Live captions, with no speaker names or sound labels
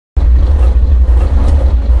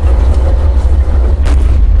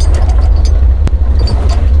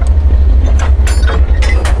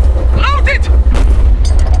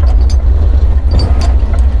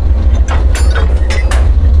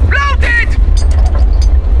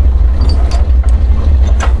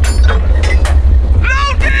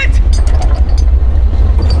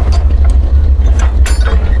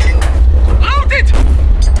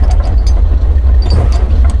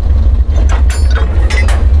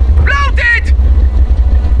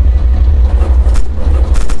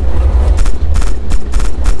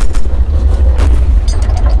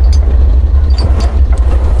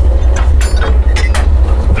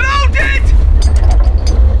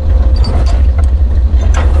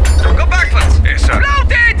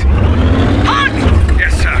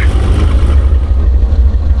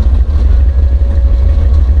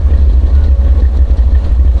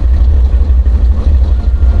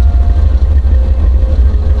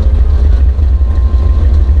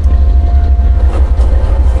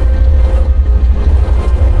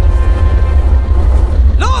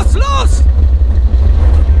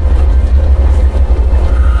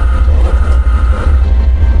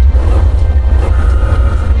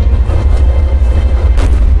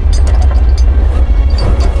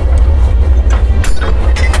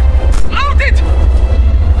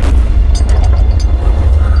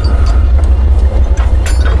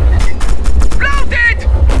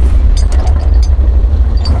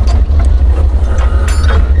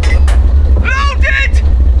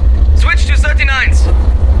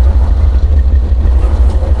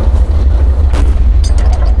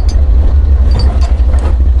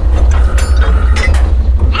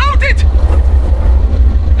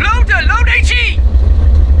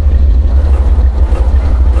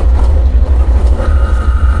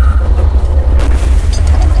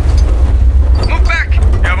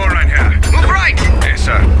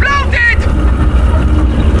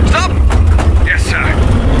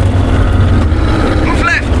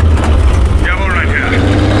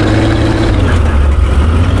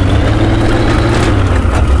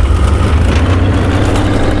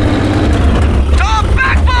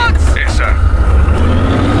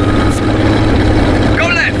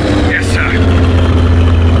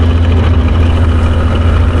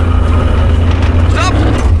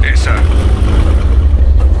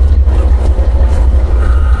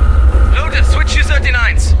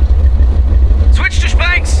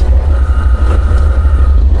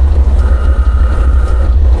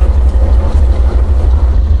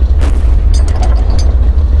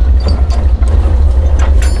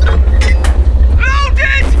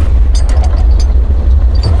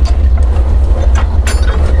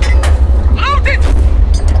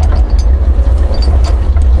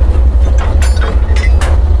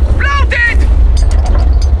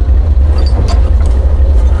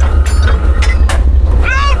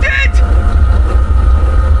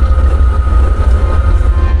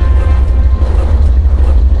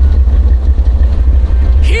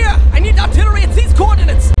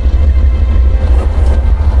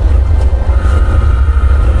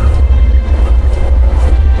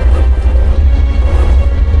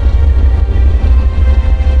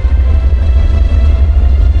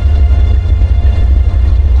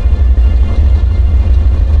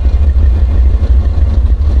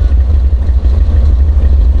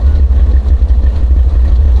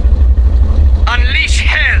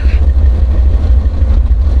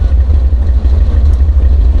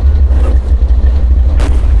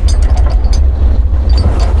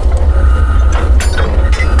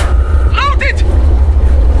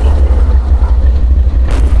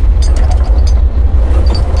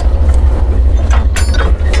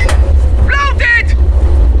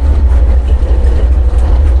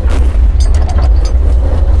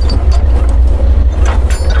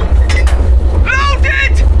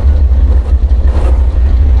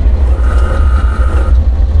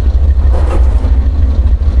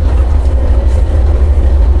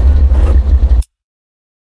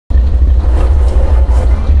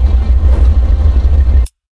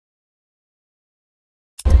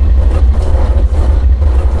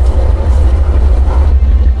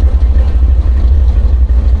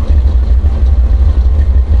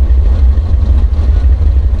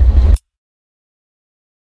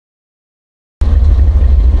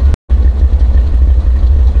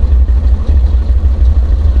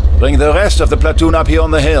the rest of the platoon up here on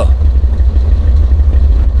the hill.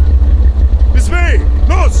 This way!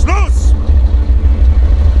 Los! Los!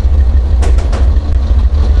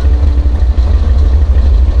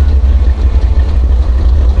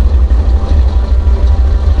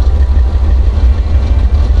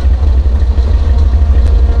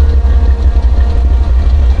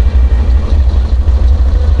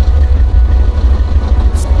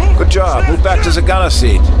 Good job. Move back to the gunner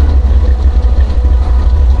seat.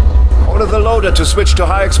 Order the loader to switch to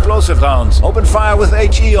high explosive rounds. Open fire with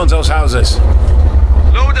HE on those houses.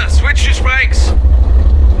 Loader, switch to spranks.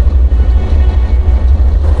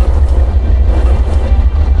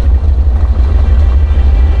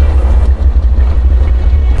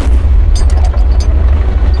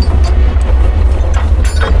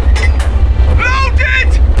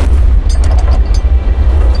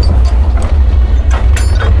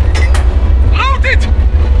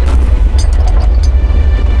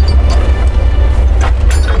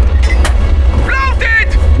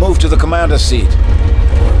 To the commander's seat.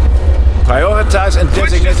 Prioritize and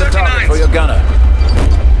designate a target for your gunner.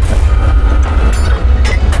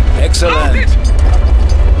 Excellent.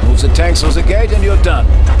 Move the tanks through the gate and you're done.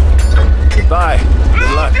 Goodbye.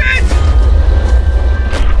 Good luck.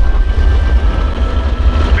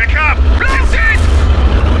 Pick up!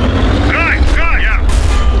 Right, yeah.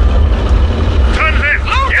 Turn left.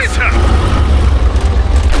 Yes, sir.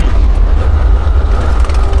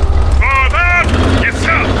 Forward! Yes,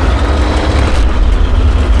 sir.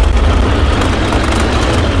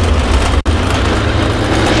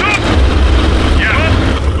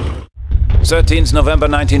 13th November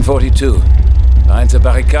 1942. Behind the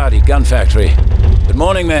Barricadi gun factory. Good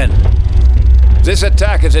morning, men. This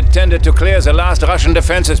attack is intended to clear the last Russian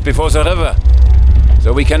defenses before the river,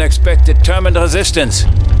 so we can expect determined resistance.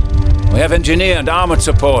 We have engineer and armored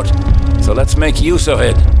support, so let's make use of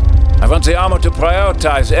it. I want the armor to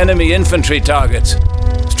prioritize enemy infantry targets.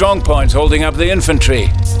 Strong points holding up the infantry.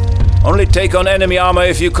 Only take on enemy armor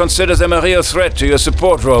if you consider them a real threat to your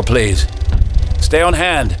support role, please. Stay on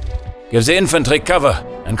hand. Give the infantry cover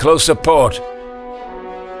and close support.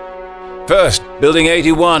 First, Building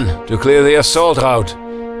 81 to clear the assault route.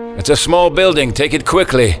 It's a small building, take it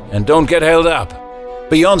quickly and don't get held up.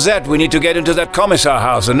 Beyond that, we need to get into that commissar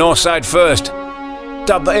house, the north side first.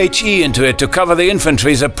 Dub HE into it to cover the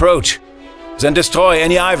infantry's approach. Then destroy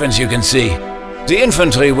any Ivans you can see. The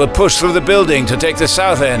infantry will push through the building to take the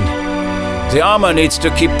south end. The armor needs to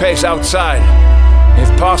keep pace outside. If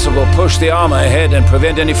possible, push the armor ahead and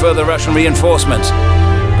prevent any further Russian reinforcements.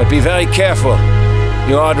 But be very careful.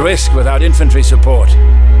 You are at risk without infantry support.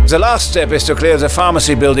 The last step is to clear the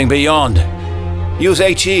pharmacy building beyond. Use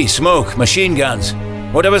HE, smoke, machine guns.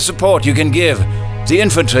 Whatever support you can give. The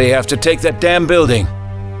infantry have to take that damn building.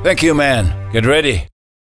 Thank you, man. Get ready.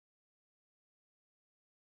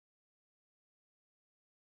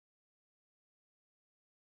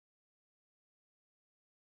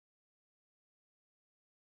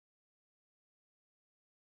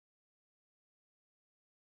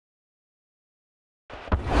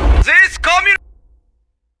 This communist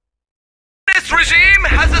regime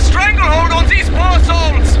has a stranglehold on these poor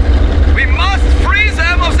souls. We must free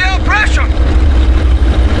them of their oppression.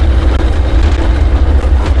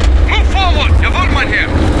 Move forward, jawohl, mein Herr.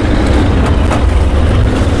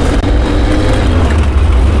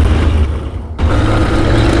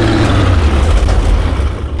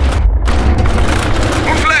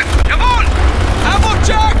 Move left, jawohl. Ammo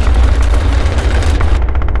check.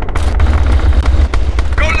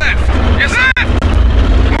 Go left. Yes, sir.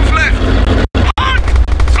 Move left. Halt.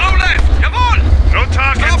 Slow left, jawohl. No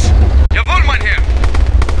target.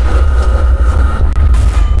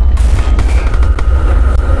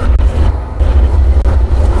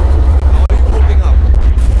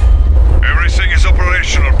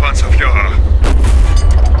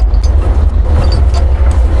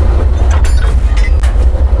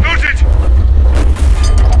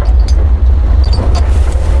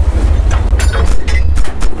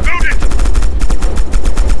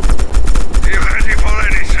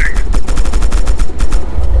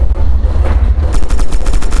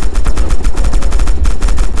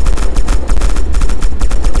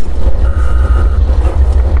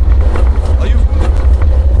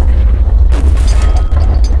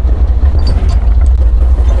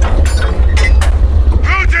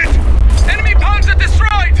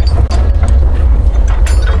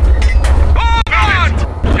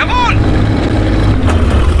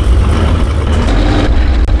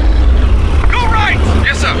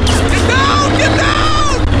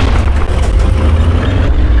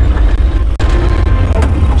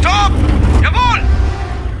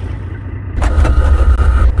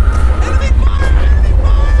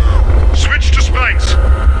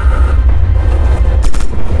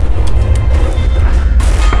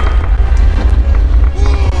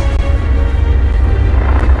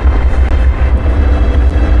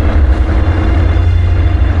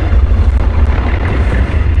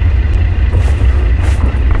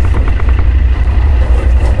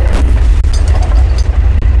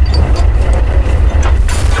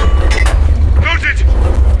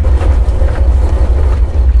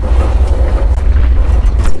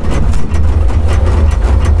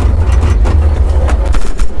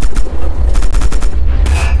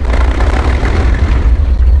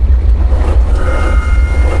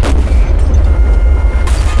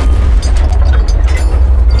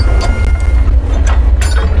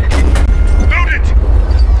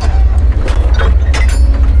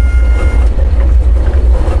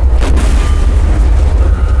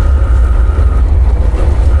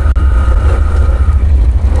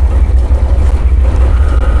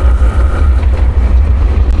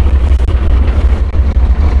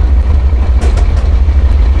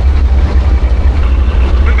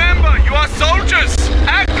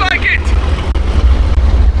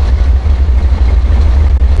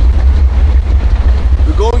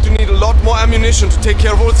 take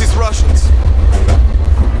care of all